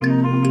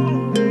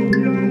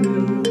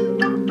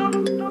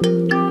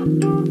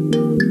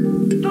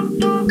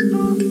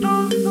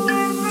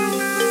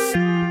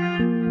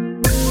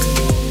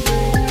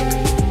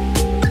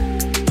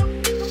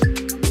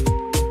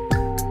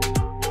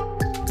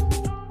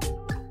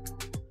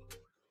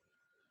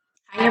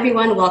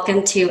everyone.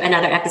 Welcome to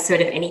another episode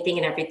of Anything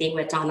and Everything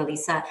with Donna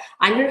Lisa.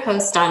 I'm your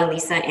host, Donna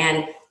Lisa,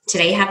 and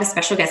today I have a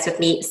special guest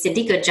with me,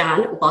 Cyndi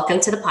Goodjohn. Welcome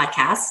to the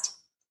podcast.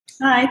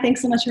 Hi,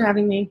 thanks so much for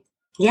having me.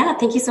 Yeah,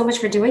 thank you so much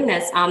for doing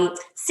this.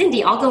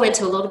 Cyndi, I'll go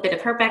into a little bit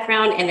of her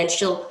background, and then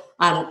she'll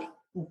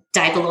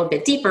dive a little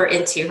bit deeper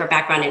into her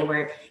background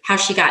and how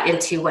she got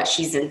into what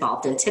she's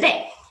involved in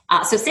today.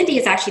 So Cyndi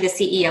is actually the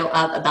CEO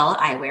of Abella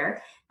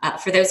Eyewear.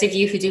 For those of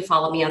you who do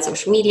follow me on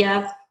social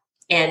media,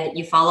 and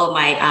you follow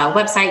my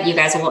website, you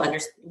guys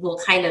will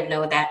kind of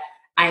know that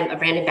I'm a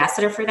brand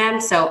ambassador for them.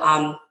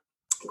 So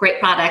great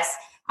products.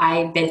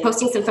 I've been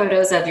posting some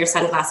photos of your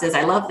sunglasses.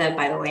 I love them,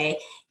 by the way.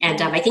 And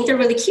I think they're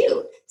really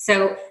cute.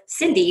 So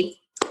Cyndi,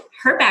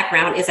 her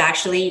background is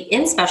actually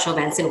in special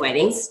events and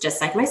weddings, just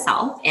like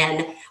myself.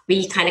 And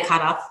we kind of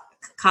caught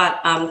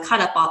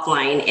up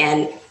offline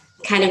and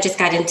kind of just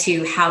got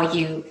into how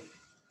you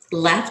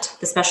left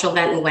the special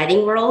event and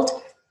wedding world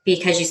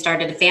because you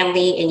started a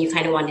family and you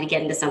kind of wanted to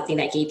get into something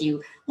that gave you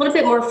a little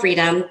bit more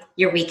freedom,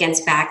 your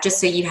weekends back, just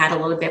so you had a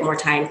little bit more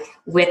time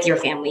with your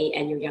family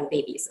and your young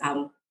babies.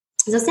 So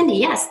Cyndi,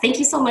 yes, thank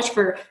you so much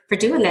for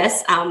doing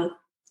this.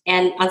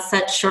 And on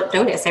such short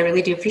notice, I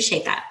really do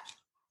appreciate that.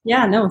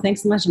 Yeah, no,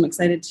 thanks so much. I'm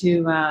excited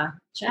to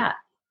chat.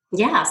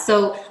 Yeah,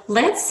 so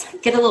let's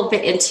get a little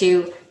bit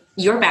into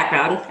your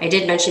background. I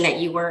did mention that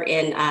you were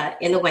in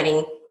the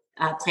wedding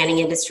planning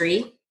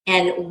industry.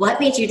 And what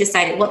made you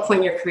decide, at what point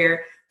in your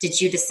career did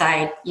you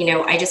decide,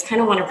 I just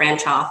kind of want to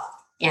branch off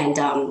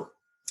and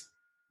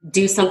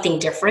do something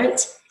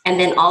different? And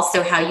then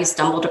also how you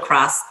stumbled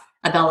across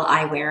Abella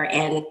Eyewear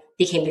and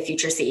became the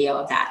future CEO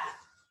of that.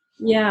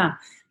 Yeah.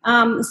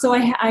 So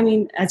I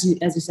mean, as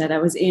you said, I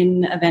was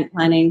in event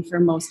planning for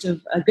most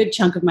of a good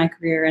chunk of my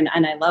career, and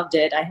I loved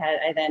it.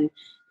 I then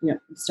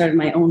started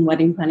my own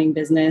wedding planning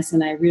business,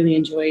 and I really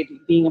enjoyed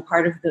being a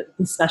part of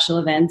the special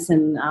events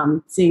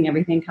and seeing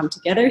everything come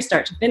together,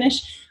 start to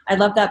finish. I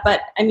love that.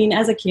 But I mean,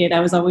 as a kid, I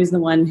was always the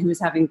one who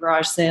was having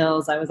garage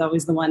sales. I was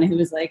always the one who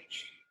was like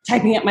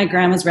typing up my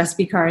grandma's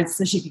recipe cards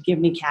so she could give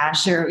me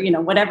cash or,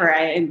 whatever,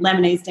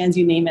 lemonade stands,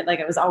 you name it.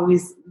 Like I was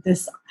always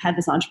had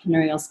this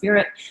entrepreneurial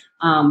spirit.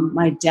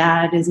 My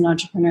dad is an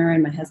entrepreneur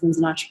and my husband's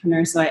an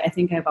entrepreneur. So I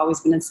think I've always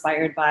been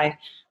inspired by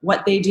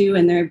what they do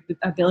and their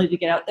ability to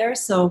get out there.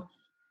 So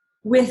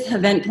with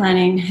event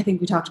planning, I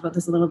think we talked about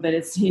this a little bit.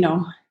 It's,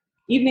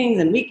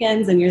 evenings and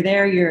weekends, and you're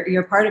there,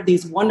 you're part of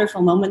these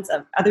wonderful moments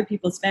of other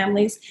people's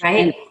families.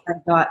 Right. And I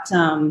got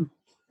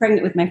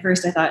pregnant with my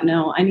first. I thought,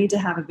 no, I need to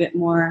have a bit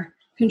more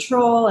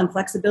control and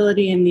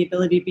flexibility and the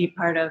ability to be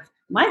part of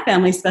my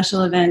family's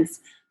special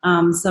events.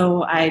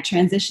 So I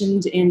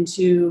transitioned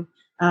into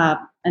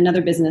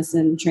another business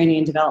in training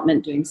and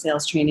development, doing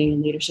sales training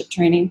and leadership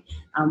training,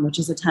 which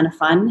is a ton of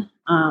fun.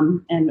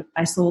 And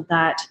I sold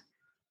that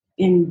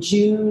in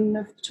June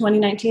of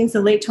 2019, so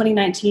late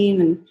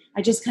 2019. And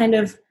I just kind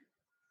of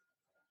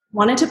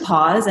wanted to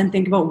pause and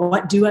think about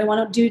what do I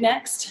want to do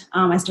next.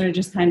 I started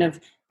just kind of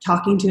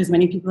talking to as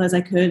many people as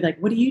I could, like,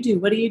 what do you do?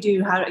 What do you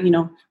do? How,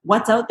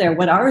 what's out there?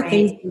 What are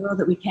things in the world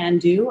that we can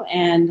do?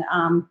 And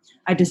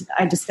I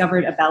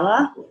discovered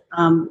Abella.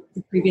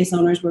 The previous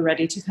owners were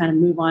ready to kind of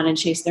move on and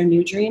chase their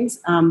new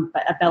dreams.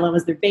 But Abella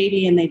was their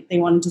baby and they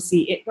wanted to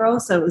see it grow.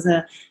 So it was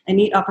a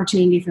neat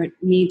opportunity for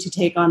me to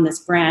take on this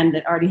brand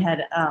that already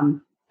had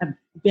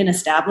been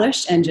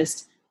established and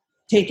just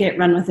take it,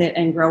 run with it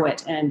and grow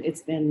it. And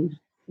it's been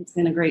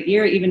a great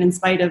year, even in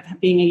spite of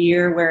being a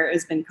year where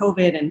it's been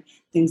COVID and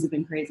things have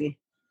been crazy.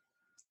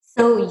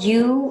 So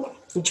you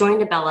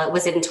joined Abella,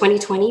 was it in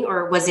 2020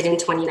 or was it in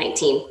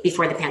 2019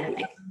 before the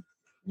pandemic?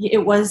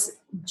 It was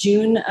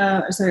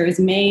it was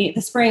May,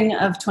 the spring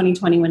of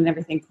 2020 when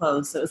everything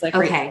closed. So it was like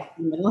right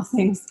in the middle of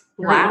things.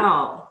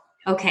 Wow.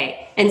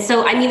 Okay. And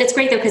so, I mean, it's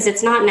great though, because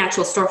it's not an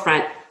actual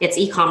storefront, it's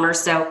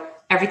e-commerce. So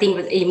everything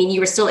was, you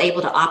were still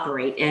able to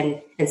operate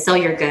and sell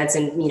your goods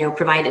and,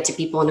 provide it to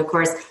people. And of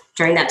course,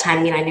 during that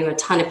time, I knew a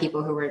ton of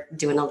people who were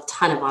doing a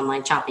ton of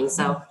online shopping.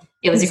 So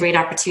it was a great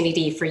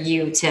opportunity for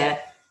you to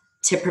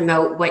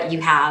promote what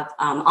you have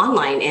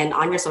online and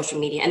on your social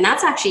media. And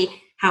that's actually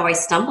how I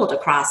stumbled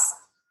across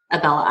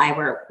Abella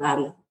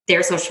Eyewear,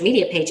 their social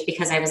media page,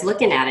 because I was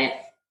looking at it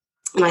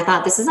and I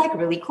thought, this is like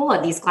really cool.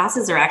 These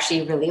glasses are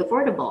actually really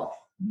affordable.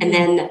 Mm-hmm. And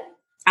then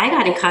I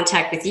got in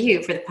contact with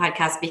you for the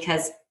podcast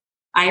because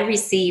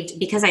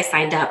I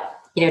signed up,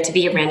 to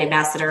be a brand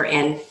ambassador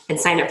and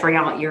sign up for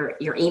your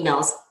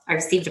emails. I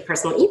received a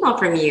personal email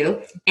from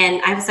you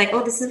and I was like,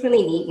 oh, this is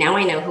really neat. Now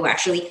I know who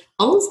actually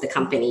owns the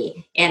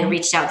company, and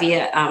reached out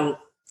via,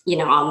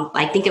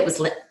 I think it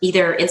was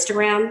either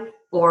Instagram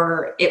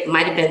or it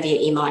might've been via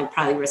email. I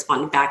probably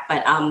responded back,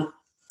 but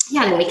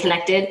then we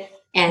connected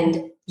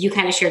and you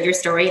kind of shared your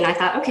story. And I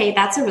thought, okay,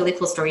 that's a really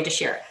cool story to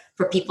share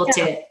for people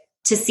to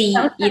see,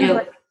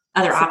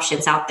 other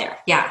options out there.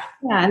 Yeah.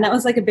 Yeah. And that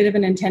was like a bit of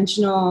an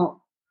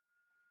intentional,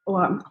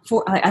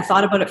 I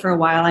thought about it for a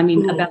while. I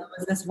mean, Abella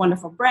was this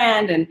wonderful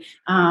brand and,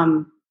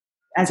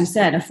 as you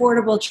said,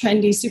 affordable,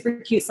 trendy, super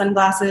cute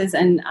sunglasses.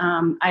 And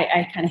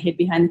I kind of hid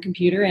behind the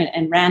computer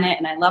and ran it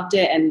and I loved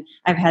it. And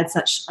I've had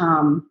such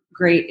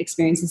great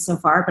experiences so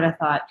far, but I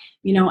thought,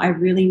 I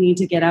really need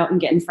to get out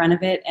and get in front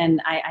of it.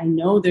 And I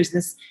know there's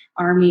this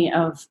army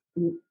of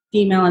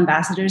female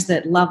ambassadors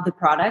that love the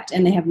product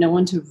and they have no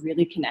one to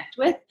really connect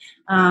with.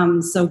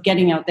 So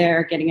getting out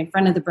there, getting in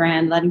front of the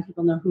brand, letting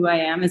people know who I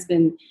am has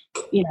been,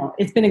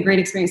 it's been a great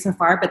experience so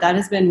far, but that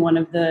has been one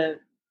of the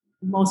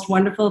most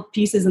wonderful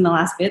pieces in the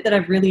last bit that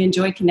I've really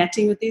enjoyed,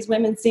 connecting with these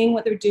women, seeing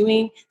what they're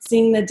doing,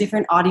 seeing the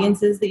different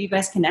audiences that you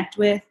guys connect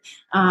with,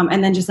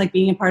 and then just like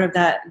being a part of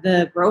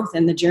the growth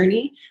and the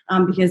journey,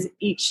 because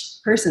each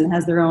person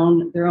has their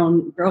own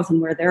growth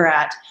and where they're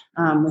at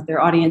with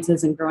their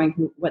audiences and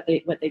growing what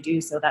they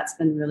do. So that's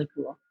been really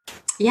cool.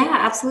 Yeah,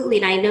 absolutely.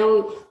 And I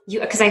know you,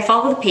 because I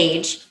follow the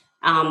page,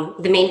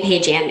 the main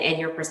page and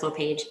your personal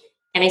page.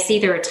 And I see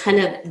there are a ton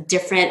of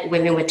different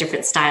women with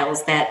different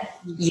styles that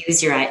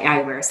use your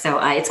eyewear. So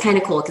it's kind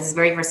of cool because it's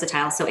very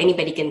versatile. So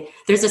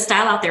there's a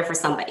style out there for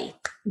somebody.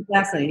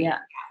 Exactly, yeah.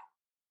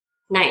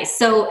 Nice.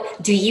 So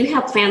do you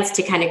have plans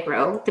to kind of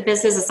grow the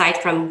business aside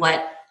from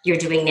what you're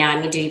doing now?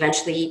 I mean, do you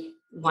eventually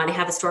want to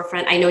have a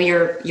storefront? I know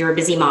you're a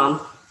busy mom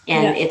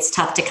and it's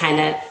tough to kind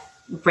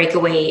of break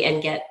away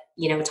and get,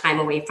 time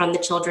away from the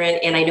children.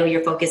 And I know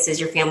your focus is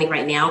your family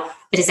right now,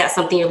 but is that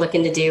something you're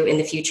looking to do in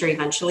the future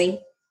eventually?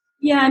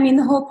 Yeah, I mean,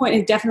 the whole point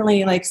is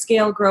definitely like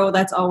scale, grow.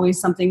 That's always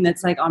something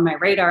that's like on my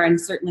radar and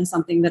certainly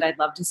something that I'd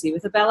love to see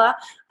with Abella.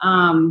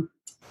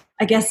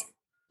 I guess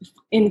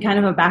in kind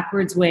of a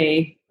backwards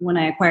way, when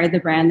I acquired the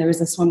brand, there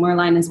was a swimwear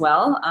line as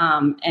well.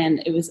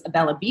 And it was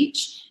Abella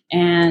Beach.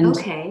 And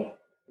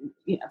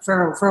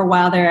for a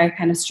while there, I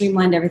kind of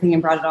streamlined everything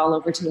and brought it all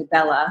over to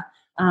Abella.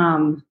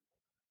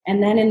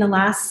 And then in the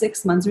last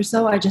 6 months or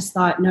so, I just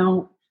thought,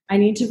 no, I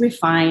need to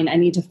refine. I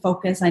need to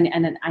focus.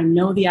 And I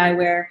know the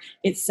eyewear.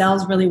 It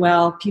sells really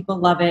well. People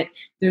love it.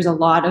 There's a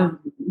lot of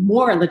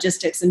more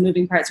logistics and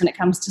moving parts when it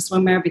comes to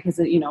swimwear because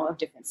of, of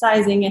different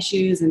sizing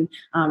issues and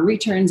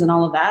returns and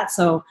all of that.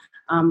 So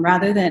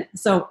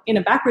in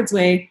a backwards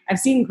way, I've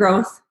seen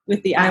growth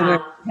with the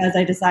eyewear because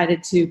I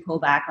decided to pull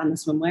back on the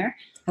swimwear.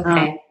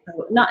 Okay.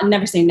 So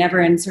never say never.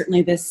 And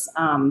certainly this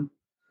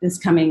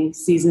coming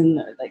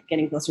season, like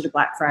getting closer to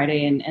Black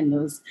Friday and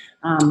those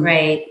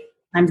right.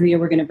 times of the year,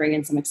 we're going to bring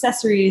in some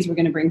accessories. We're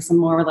going to bring some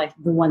more like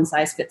the one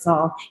size fits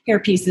all hair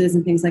pieces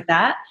and things like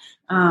that.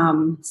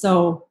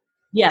 So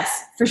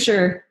yes, for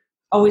sure,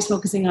 always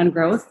focusing on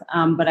growth.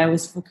 But I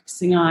was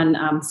focusing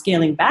on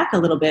scaling back a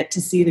little bit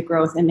to see the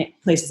growth in the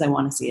places I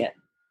want to see it.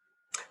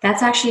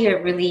 That's actually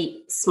a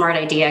really smart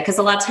idea because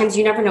a lot of times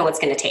you never know what's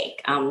going to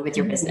take with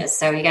your business.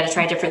 So you got to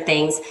try different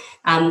things.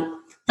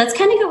 Let's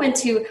kind of go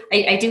into,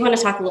 I do want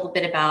to talk a little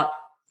bit about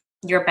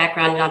your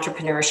background in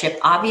entrepreneurship.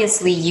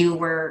 Obviously, you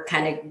were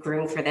kind of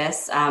groomed for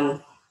this.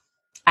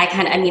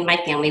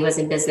 My family was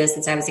in business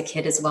since I was a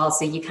kid as well.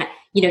 So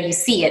you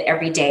see it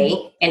every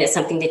day and it's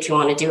something that you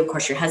want to do. Of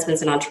course, your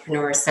husband's an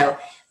entrepreneur. So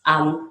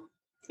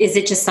is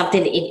it just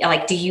something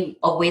that do you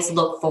always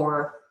look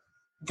for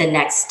the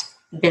next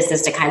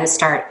business to kind of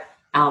start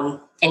and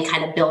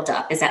kind of build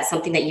up? Is that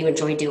something that you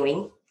enjoy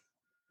doing?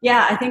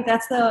 Yeah, I think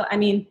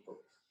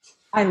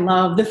I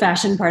love the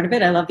fashion part of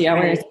it. I love the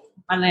eyewear. Right.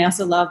 And I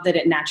also love that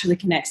it naturally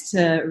connects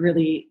to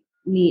really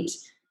neat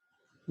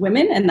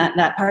women, and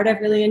that part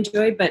I've really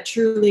enjoyed. But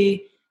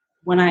truly,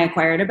 when I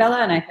acquired Abella,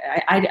 and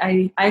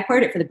I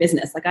acquired it for the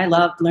business. Like I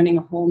loved learning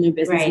a whole new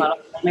business model.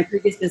 My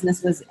previous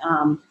business was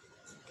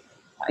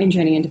in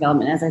training and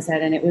development, as I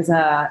said, and it was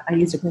I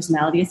used a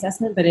personality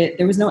assessment, but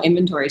there was no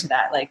inventory to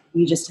that. Like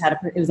we just had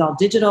it was all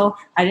digital.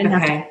 I didn't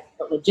have to worry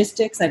about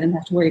logistics. I didn't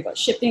have to worry about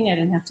shipping. I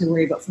didn't have to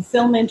worry about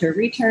fulfillment or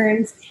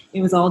returns.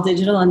 It was all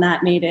digital, and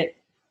that made it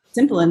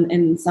simple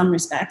in some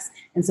respects.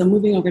 And so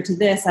moving over to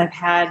this, I've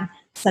had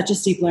such a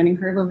steep learning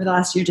curve over the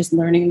last year, just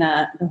learning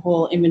the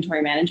whole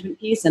inventory management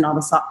piece and all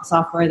the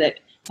software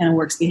that kind of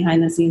works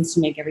behind the scenes to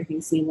make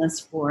everything seamless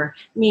for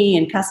me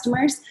and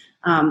customers.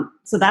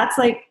 So that's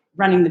like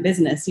running the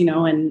business,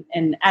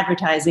 and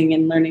advertising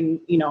and learning,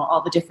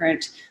 all the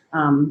different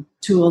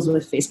tools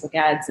with Facebook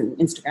ads and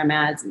Instagram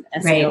ads and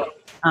SEO.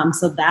 Right.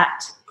 So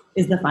that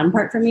is the fun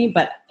part for me.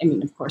 But I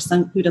mean, of course,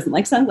 who doesn't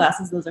like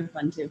sunglasses? Those are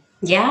fun too.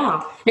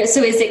 Yeah.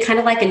 So is it kind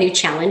of like a new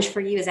challenge for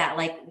you? Is that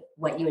like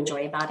what you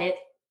enjoy about it?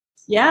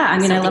 Yeah. I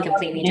mean, something I love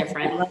completely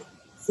different. I love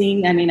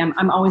seeing,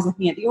 I'm always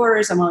looking at the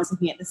orders. I'm always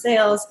looking at the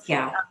sales.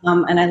 Yeah.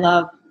 And I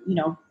love,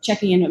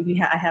 checking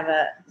in. I have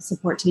a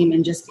support team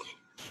and just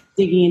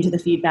digging into the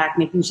feedback,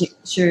 making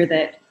sure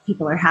that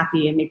people are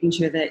happy and making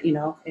sure that,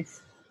 if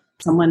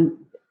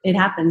it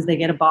happens, they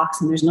get a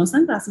box and there's no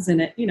sunglasses in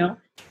it,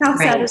 how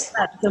sad is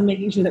that? So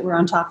making sure that we're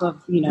on top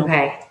of,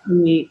 when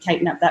we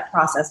tighten up that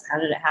process, how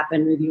did it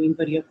happen, reviewing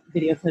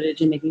video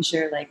footage and making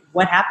sure like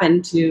what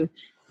happened to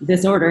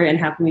this order and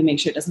how can we make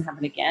sure it doesn't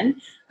happen again.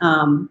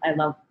 I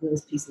love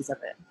those pieces of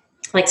it.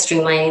 Like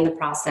streamlining the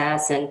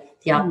process and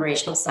the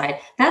operational side.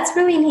 That's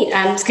really neat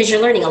because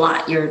you're learning a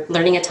lot. You're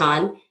learning a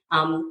ton.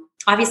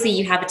 Obviously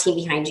you have a team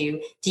behind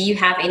you. Do you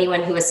have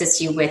anyone who assists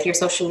you with your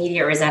social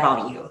media or is that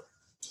all you?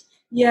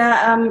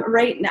 Yeah,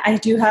 right now I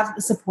do have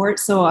the support,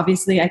 so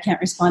obviously I can't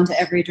respond to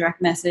every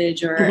direct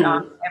message or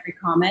every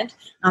comment.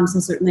 So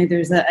certainly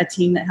there's a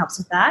team that helps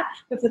with that.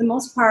 But for the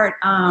most part,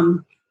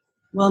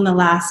 well, in the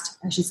last,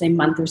 I should say,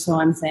 month or so,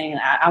 I'm saying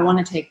I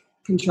want to take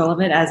control of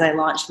it as I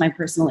launched my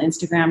personal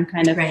Instagram,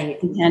 kind of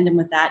in tandem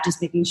with that,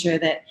 just making sure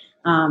that,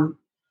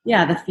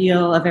 the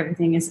feel of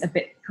everything is a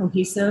bit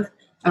cohesive.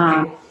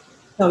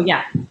 So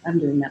yeah, I'm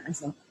doing that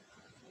myself.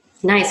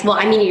 Nice. Well,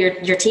 I mean,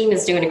 your team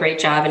is doing a great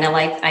job, and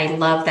I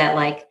love that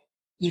like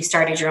you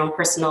started your own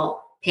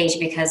personal page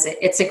because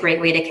it's a great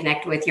way to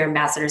connect with your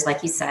ambassadors,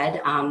 like you said.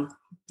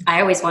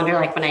 I always wonder,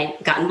 like when I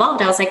got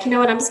involved, I was like, you know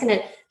what, I'm just going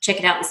to check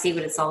it out and see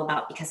what it's all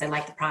about because I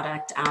like the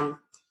product.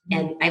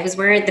 And I was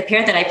wearing the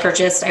pair that I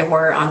purchased. I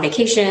wore on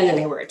vacation, and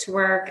I wore it to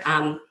work.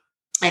 I've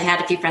had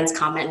a few friends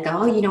comment and go,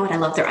 oh, you know what, I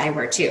love their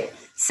eyewear too.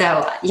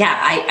 So yeah,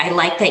 I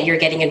like that you're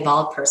getting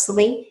involved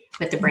personally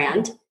with the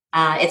brand.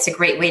 It's a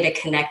great way to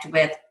connect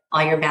with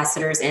all your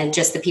ambassadors and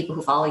just the people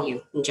who follow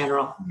you in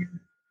general.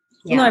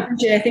 Yeah. No, I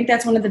appreciate it. I think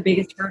that's one of the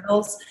biggest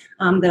hurdles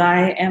that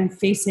I am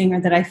facing,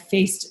 or that I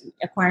faced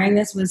acquiring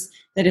this, was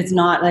that it's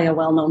not like a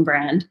well-known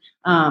brand.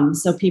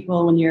 So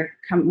people, when you're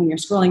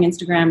scrolling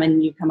Instagram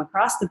and you come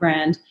across the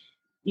brand,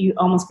 you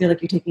almost feel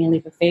like you're taking a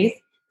leap of faith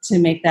to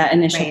make that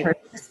initial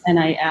purchase. And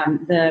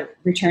the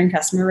return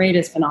customer rate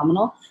is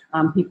phenomenal.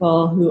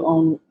 People who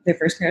own their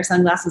first pair of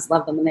sunglasses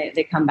love them, and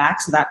they come back.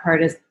 So that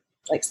part is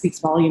like speaks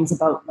volumes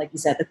about, like you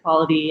said, the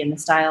quality and the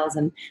styles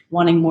and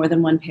wanting more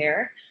than one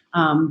pair.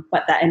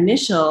 But that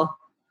initial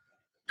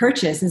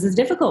purchase is a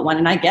difficult one,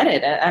 and I get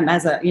it. I'm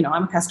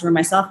a customer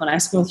myself. When I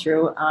scroll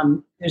through,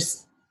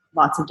 there's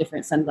lots of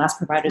different sunglass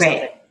providers out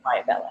there by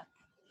Abella.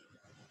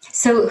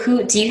 So,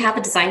 do you have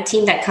a design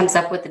team that comes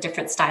up with the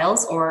different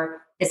styles,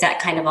 or is that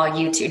kind of all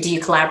you two? Do you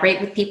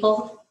collaborate with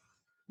people?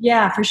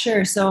 Yeah, for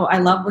sure. So I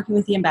love working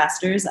with the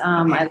ambassadors.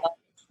 I love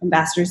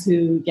ambassadors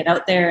who get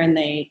out there and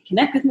they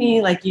connect with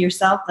me, like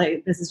yourself.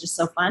 Like, this is just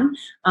so fun.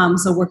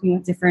 So working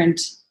with different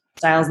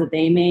styles that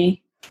they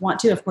may want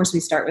to. Of course, we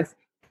start with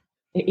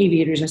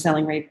aviators are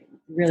selling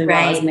really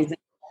well as an example.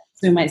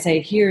 So we might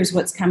say, here's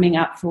what's coming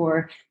up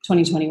for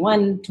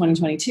 2021,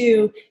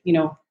 2022.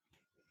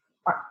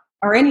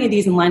 Are any of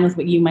these in line with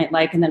what you might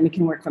like? And then we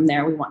can work from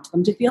there. We want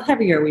them to feel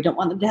heavier. We don't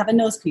want them to have a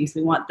nose piece.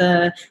 We want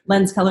the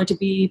lens color to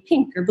be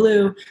pink or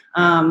blue.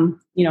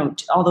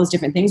 All those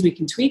different things we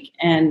can tweak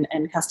and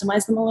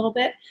customize them a little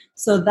bit.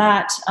 So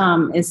that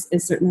is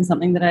certainly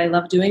something that I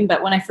love doing.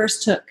 But when I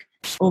first took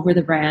over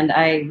the brand,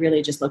 I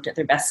really just looked at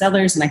their best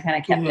sellers, and I kind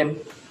of kept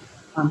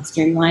it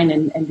streamlined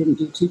and didn't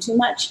do too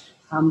much.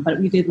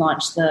 But we did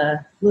launch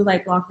the blue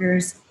light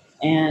blockers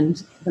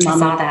and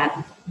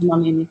the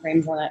mommy and me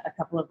frames on a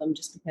couple of them,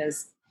 just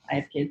because I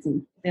have kids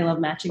and they love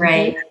matching.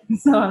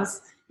 So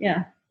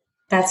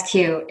that's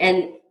cute.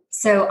 And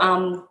so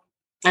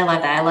I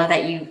love that. I love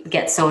that you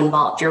get so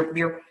involved.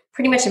 You're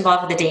pretty much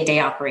involved with the day-to-day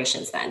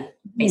operations then,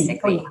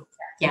 basically.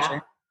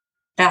 Sure.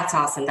 That's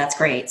awesome. That's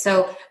great.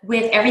 So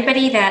with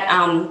everybody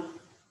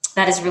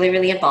that is really,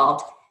 really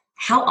involved,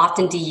 how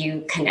often do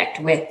you connect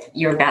with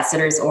your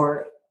ambassadors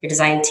or your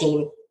design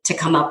team to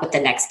come up with the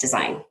next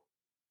design?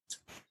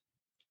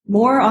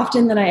 More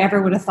often than I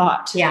ever would have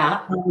thought.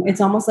 Yeah. It's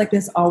almost like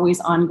this always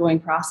ongoing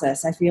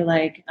process. I feel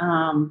like,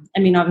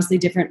 obviously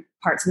different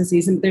parts of the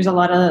season, but there's a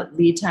lot of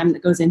lead time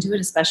that goes into it,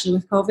 especially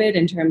with COVID,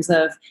 in terms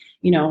of,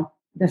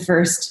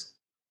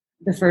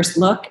 the first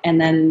look, and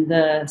then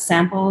the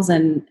samples,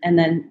 and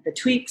then the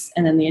tweaks,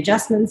 and then the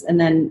adjustments, and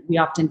then we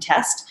often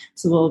test.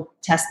 So we'll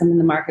test them in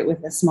the market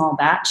with a small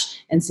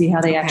batch and see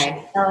how they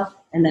actually sell,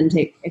 and then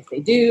if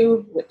they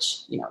do,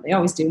 which, they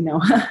always do,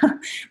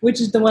 which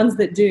is the ones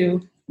that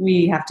do,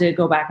 we have to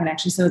go back and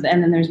actually,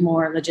 and then there's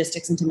more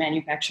logistics into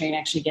manufacturing,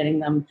 actually getting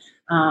them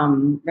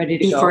ready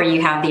to go. Before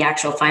you have the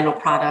actual final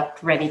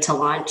product ready to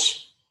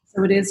launch.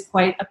 So it is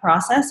quite a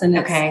process, and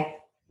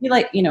we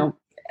like,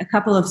 a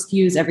couple of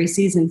SKUs every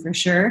season for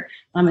sure.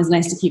 It's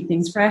nice to keep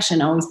things fresh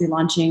and always be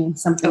launching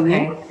something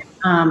new.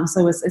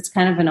 So it's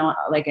kind of an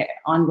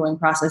ongoing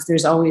process.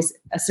 There's always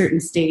a certain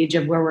stage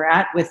of where we're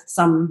at with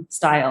some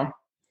style.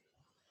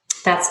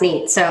 That's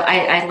neat. So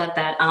I love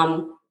that.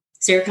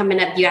 So you're coming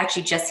up, you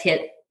actually just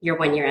hit your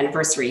 1-year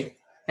anniversary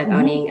of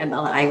owning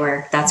Abella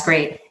Eyewear. That's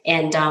great.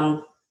 And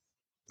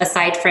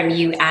aside from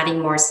you adding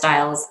more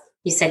styles,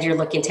 you said you're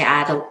looking to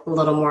add a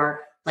little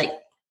more like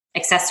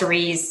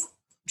accessories,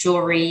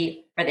 jewelry.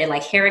 Are they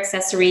like hair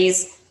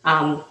accessories,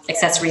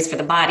 accessories for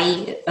the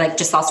body, like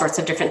just all sorts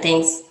of different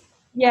things?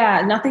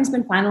 Yeah, nothing's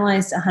been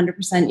finalized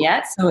 100%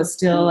 yet. So it's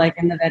still like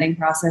in the vetting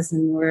process,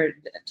 and we're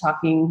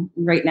talking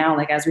right now,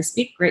 like as we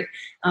speak,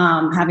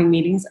 having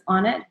meetings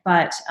on it.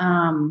 But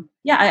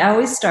I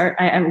always start,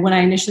 when I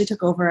initially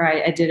took over,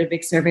 I did a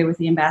big survey with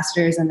the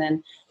ambassadors, and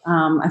then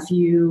a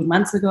few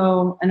months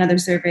ago, another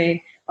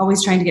survey,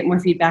 always trying to get more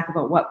feedback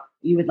about what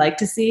you would like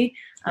to see.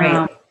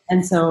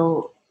 And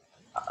so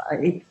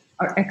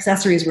our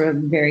accessories were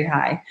very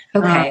high.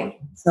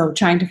 So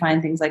trying to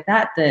find things like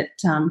that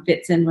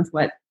fits in with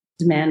what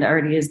demand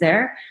already is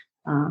there.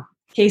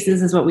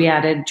 Cases is what we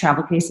added,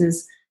 travel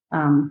cases,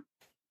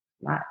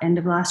 end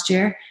of last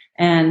year.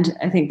 And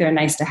I think they're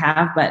nice to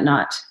have, but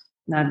not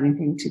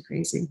anything too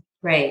crazy.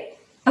 Right.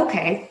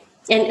 Okay.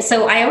 And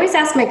so I always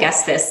ask my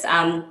guests this,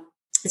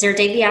 is there a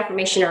daily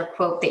affirmation or a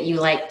quote that you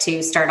like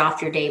to start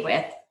off your day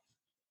with?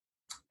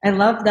 I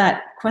love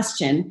that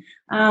question.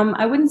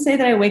 I wouldn't say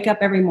that I wake up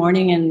every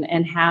morning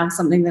and have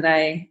something that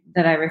I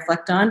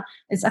reflect on.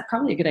 It's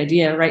probably a good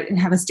idea, right? And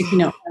have a sticky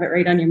note, have it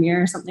right on your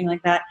mirror or something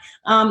like that.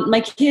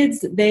 My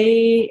kids,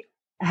 they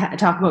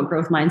talk about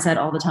growth mindset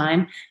all the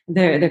time.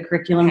 The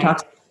curriculum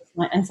talks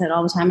about mindset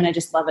all the time, and I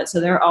just love it. So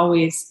they're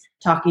always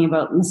talking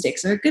about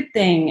mistakes are a good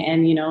thing,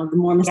 and the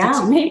more mistakes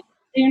you make,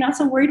 you're not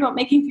so worried about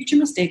making future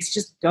mistakes.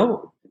 Just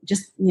go,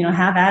 just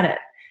have at it.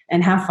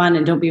 And have fun,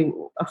 and don't be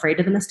afraid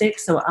of the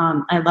mistakes. So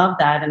I love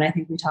that, and I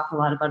think we talk a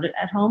lot about it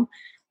at home.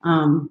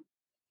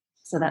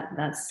 So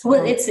that's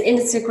well, it's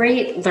a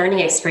great learning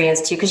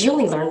experience too, because you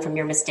only learn from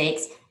your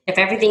mistakes. If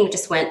everything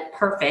just went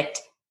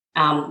perfect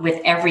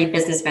with every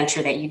business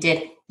venture that you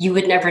did, you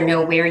would never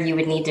know where you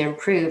would need to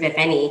improve, if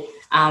any.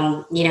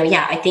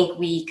 I think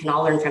we can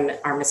all learn from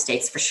our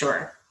mistakes for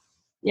sure.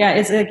 Yeah,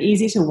 it's like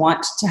easy to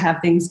want to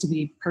have things to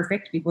be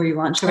perfect before you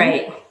launch them.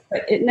 Right.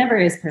 But it never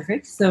is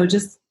perfect. So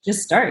just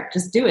start,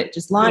 just do it,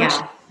 just launch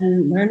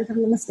and learn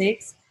from the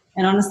mistakes.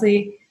 And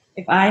honestly,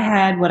 if I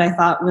had what I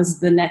thought was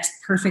the next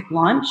perfect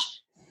launch,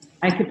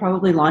 I could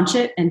probably launch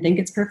it and think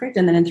it's perfect.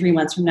 And then in 3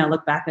 months from now,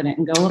 look back at it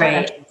and go,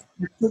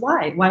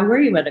 why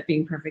worry about it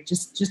being perfect?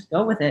 Just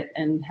go with it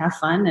and have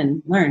fun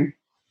and learn.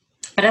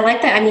 But I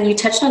like that. I mean, you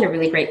touched on a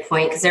really great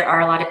point, because there are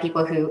a lot of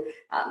people who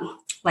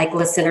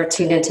listen or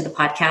tune into the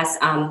podcast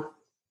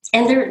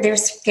and they're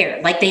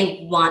scared. Like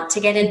they want to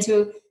get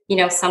into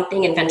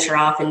something and venture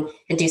off and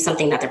do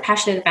something that they're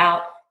passionate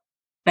about,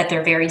 but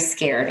they're very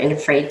scared and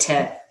afraid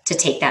to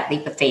take that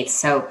leap of faith.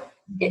 So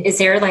is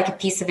there like a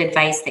piece of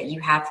advice that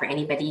you have for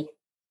anybody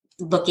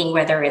looking,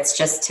 whether it's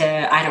just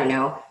to, I don't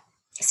know,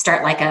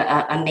 start like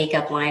a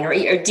makeup line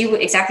or do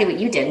exactly what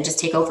you did and just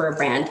take over a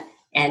brand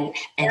and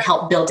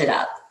help build it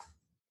up?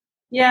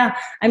 Yeah.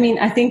 I mean,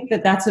 I think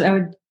that's what I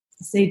would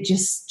say.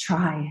 Just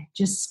try,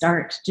 just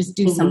start, just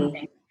do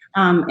something.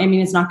 I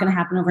mean, it's not going to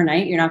happen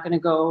overnight. You're not going to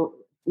go,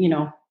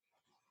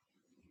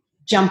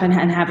 jump and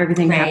have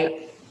everything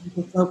happen.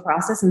 It's a slow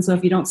process. And so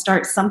if you don't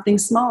start something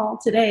small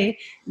today,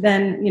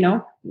 then,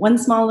 one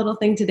small little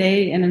thing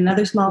today and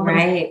another small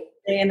little thing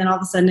today, and then all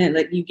of a sudden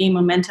you gain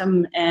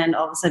momentum and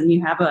all of a sudden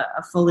you have a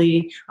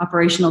fully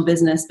operational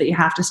business, but you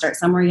have to start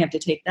somewhere. You have to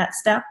take that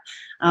step.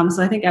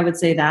 So I think I would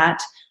say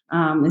that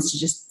is to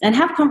just, and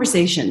have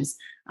conversations.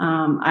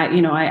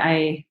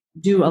 I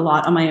do a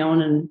lot on my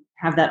own and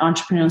have that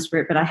entrepreneurial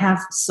spirit, but I have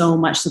so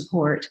much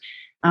support.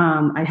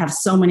 I have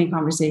so many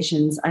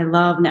conversations. I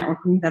love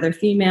networking with other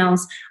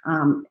females.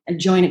 I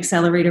join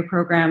accelerator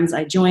programs.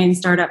 I join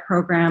startup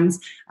programs.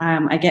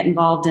 I get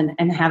involved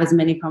and have as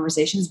many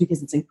conversations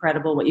because it's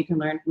incredible what you can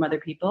learn from other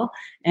people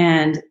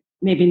and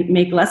maybe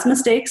make less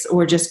mistakes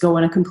or just go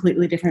in a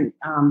completely different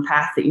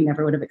path that you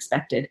never would have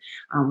expected.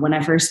 When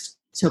I first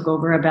took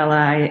over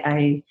Abella,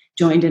 I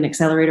joined an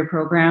accelerator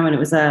program, and it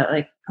was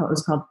it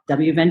was called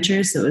W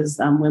Ventures. So it was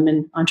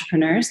women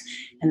entrepreneurs,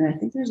 and I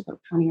think there's about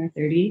 20 or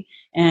 30,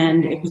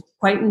 and it was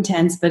quite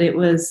intense, but it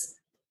was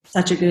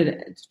such a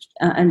good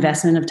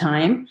investment of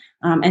time,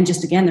 and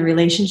just again the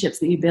relationships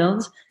that you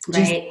build.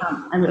 I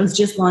was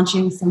just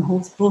launching some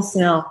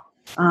wholesale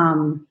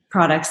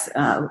products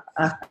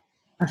a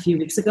few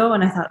weeks ago,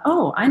 and I thought,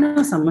 oh, I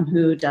know someone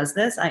who does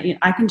this.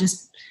 I can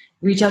just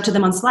reach out to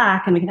them on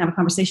Slack and we can have a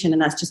conversation.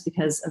 And that's just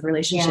because of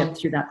relationship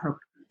through that program.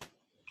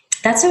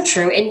 That's so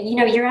true. And,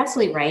 you're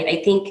absolutely right.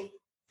 I think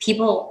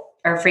people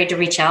are afraid to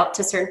reach out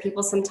to certain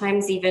people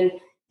sometimes, even,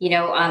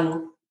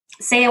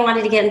 say I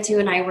wanted to get into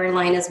an eyewear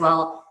line as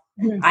well.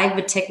 I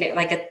would take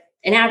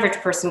an average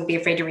person would be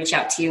afraid to reach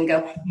out to you and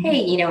go,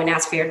 hey, and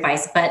ask for your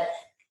advice. But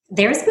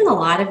there's been a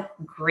lot of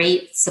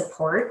great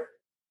support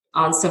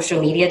on social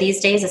media these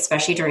days,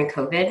 especially during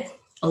COVID.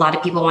 A lot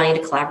of people wanting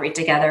to collaborate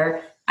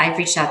together. I've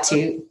reached out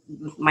to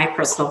my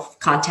personal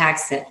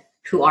contacts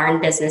who are in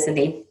business, and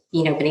they've,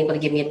 been able to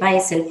give me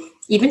advice. And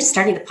even just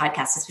starting the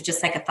podcast, this was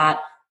just like a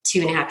thought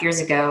 2.5 years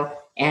ago.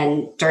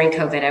 And during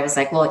COVID, I was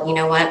like, well, you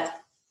know what?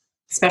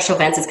 Special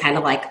events is kind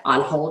of like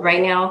on hold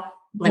right now.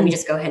 Let me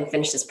just go ahead and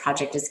finish this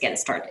project, just get it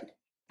started.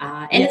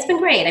 And it's been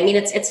great. I mean,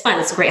 it's fun.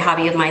 It's a great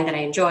hobby of mine that I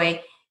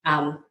enjoy.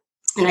 And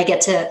I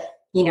get to,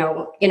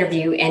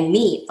 interview and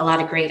meet a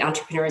lot of great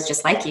entrepreneurs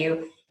just like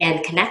you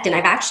and connect. And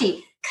I've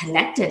actually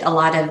connected a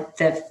lot of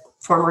the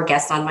former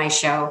guests on my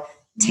show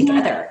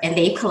together, and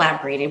they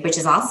collaborated, which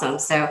is awesome.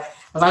 So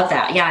I love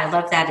that. Yeah, I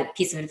love that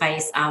piece of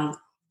advice.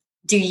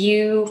 Do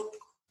you,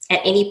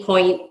 at any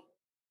point,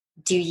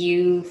 do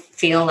you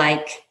feel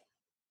like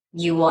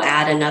you will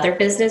add another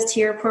business to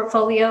your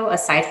portfolio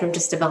aside from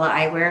just Abella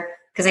Eyewear?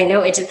 Because I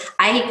know I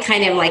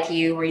kind of am like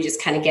you, where you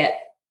just kind of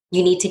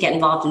you need to get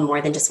involved in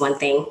more than just one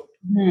thing.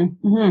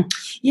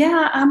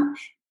 Yeah.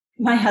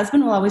 My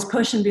husband will always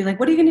push and be like,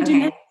 what are you going to do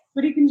next?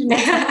 What are you going to do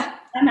next?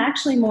 I'm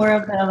actually more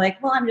of the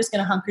like, well, I'm just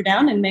going to hunker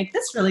down and make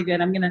this really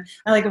good.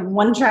 I like a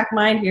one track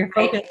mind here,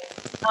 focus.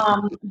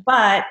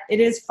 But it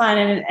is fun.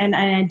 And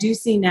I do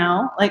see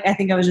now, like I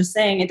think I was just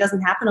saying, it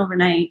doesn't happen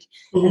overnight.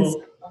 Mm-hmm. And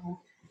so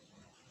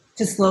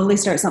to slowly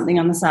start something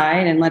on the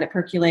side and let it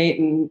percolate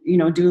and,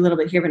 do a little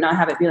bit here, but not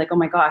have it be like, oh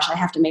my gosh, I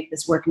have to make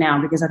this work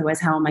now because otherwise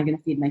how am I going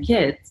to feed my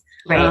kids?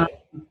 Right.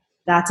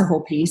 That's a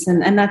whole piece.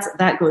 And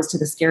that goes to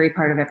the scary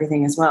part of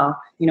everything as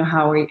well.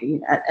 How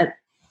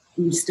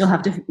you still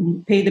have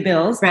to pay the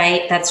bills.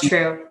 Right. That's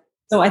true.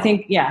 So I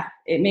think,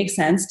 it makes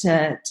sense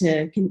to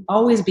can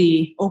always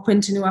be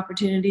open to new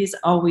opportunities,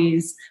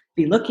 always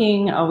be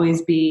looking,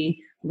 always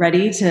be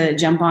ready to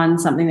jump on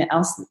something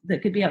else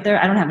that could be out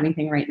there. I don't have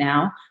anything right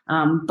now,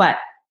 but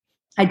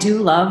I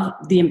do love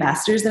the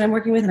ambassadors that I'm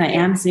working with, and I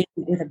am seeing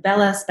with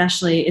Abella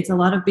especially, it's a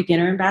lot of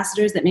beginner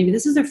ambassadors that maybe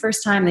this is their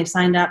first time they've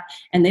signed up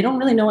and they don't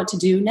really know what to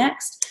do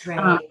next.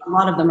 Right. A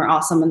lot of them are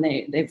awesome and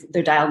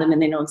they're dialed in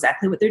and they know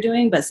exactly what they're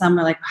doing, but some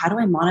are like, how do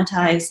I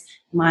monetize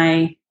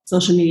my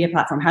social media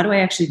platform? How do I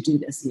actually do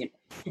this?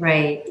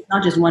 Right. It's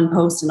not just one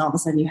post and all of a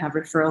sudden you have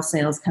referral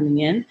sales coming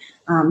in.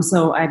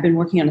 So I've been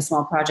working on a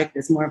small project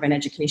that's more of an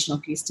educational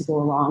piece to go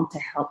along to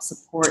help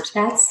support.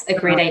 That's a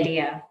great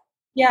idea.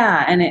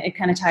 Yeah, and it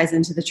kind of ties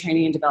into the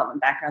training and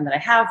development background that I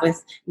have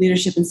with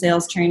leadership and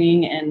sales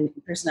training and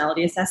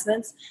personality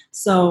assessments.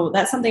 So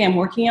that's something I'm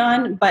working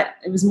on, but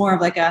it was more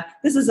of like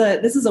this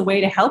is a way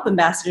to help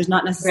ambassadors,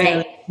 not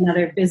necessarily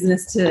another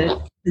business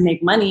to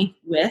make money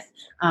with.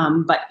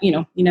 But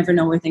you never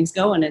know where things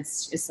go, and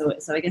it's so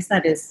I guess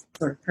that is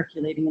sort of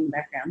percolating in the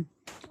background.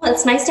 Well,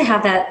 it's nice to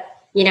have that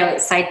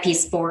side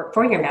piece for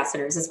your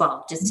ambassadors as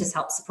well, just to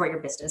help support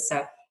your business.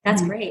 So.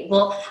 That's great.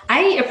 Well,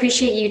 I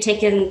appreciate you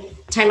taking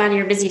time out of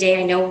your busy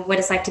day. I know what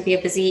it's like to be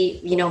a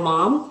busy,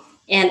 mom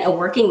and a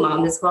working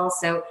mom as well.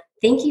 So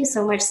thank you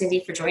so much,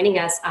 Cyndi, for joining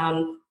us.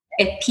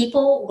 If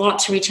people want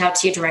to reach out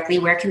to you directly,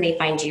 where can they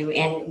find you?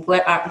 And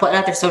what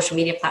other social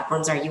media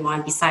platforms are you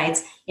on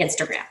besides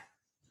Instagram?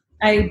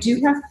 I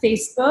do have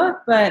Facebook,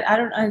 but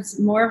it's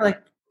more of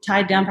like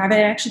tied down private.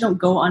 I actually don't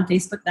go on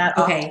Facebook that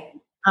often.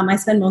 I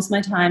spend most of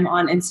my time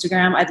on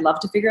Instagram. I'd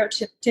love to figure out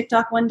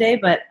TikTok one day,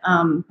 but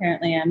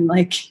apparently I'm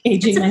like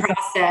aging myself. It's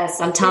a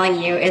process. I'm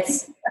telling you,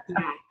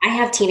 I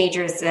have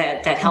teenagers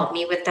that help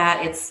me with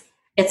that.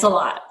 It's a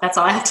lot. That's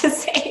all I have to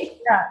say.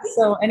 Yeah.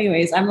 So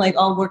anyways, I'm like,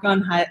 I'll work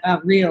on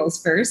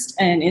Reels first.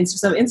 And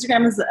so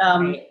Instagram is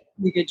Cyndi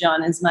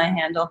Goodjohn is my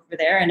handle for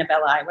there, and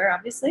Abella Eyewear,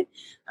 obviously.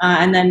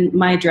 And then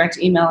my direct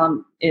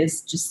email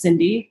is just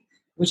Cyndi,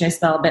 which I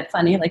spell a bit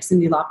funny, like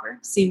Cyndi Lauper,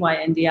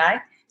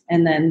 CYNDI.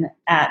 And then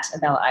at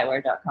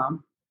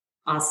AbellaEyewear.com.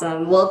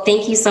 Awesome. Well,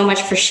 thank you so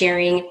much for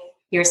sharing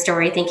your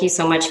story. Thank you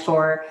so much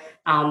for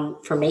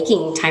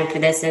making time for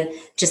this and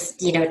just,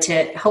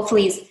 to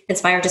hopefully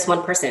inspire just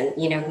one person,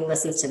 who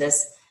listens to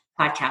this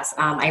podcast.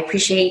 I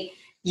appreciate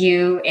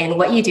you and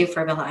what you do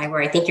for Abella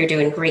Eyewear. I think you're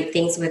doing great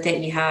things with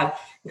it. You have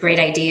great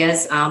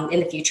ideas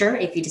in the future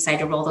if you decide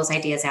to roll those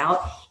ideas out.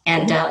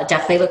 And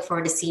definitely look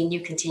forward to seeing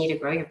you continue to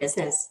grow your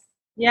business.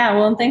 Yeah,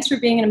 well, and thanks for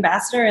being an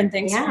ambassador, and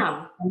thanks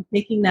for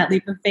taking that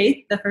leap of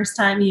faith the first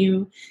time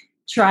you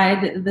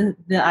tried the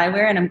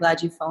eyewear, and I'm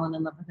glad you've fallen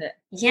in love with it.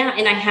 Yeah,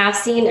 and I have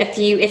seen a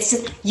few. It's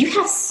just, you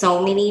have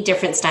so many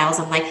different styles.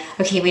 I'm like,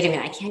 okay, wait a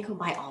minute, I can't go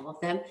buy all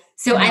of them.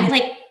 So I'm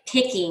like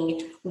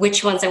picking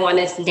which ones I want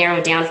to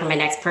narrow down for my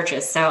next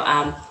purchase. So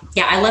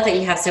I love that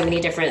you have so many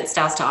different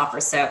styles to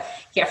offer. So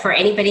for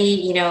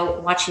anybody,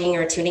 watching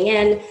or tuning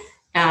in,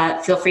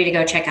 feel free to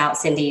go check out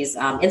Cyndi's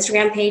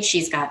Instagram page.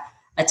 She's got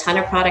a ton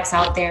of products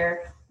out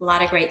there, a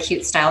lot of great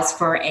cute styles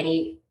for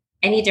any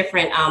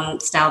different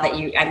style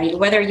that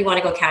whether you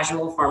want to go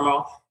casual,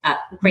 formal,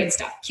 great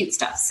stuff, cute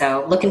stuff.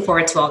 So looking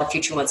forward to all the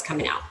future ones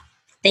coming out.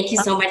 Thank you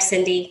so much,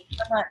 Cyndi.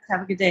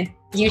 Have a good day.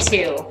 You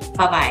too.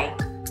 Bye-bye.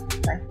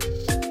 Bye.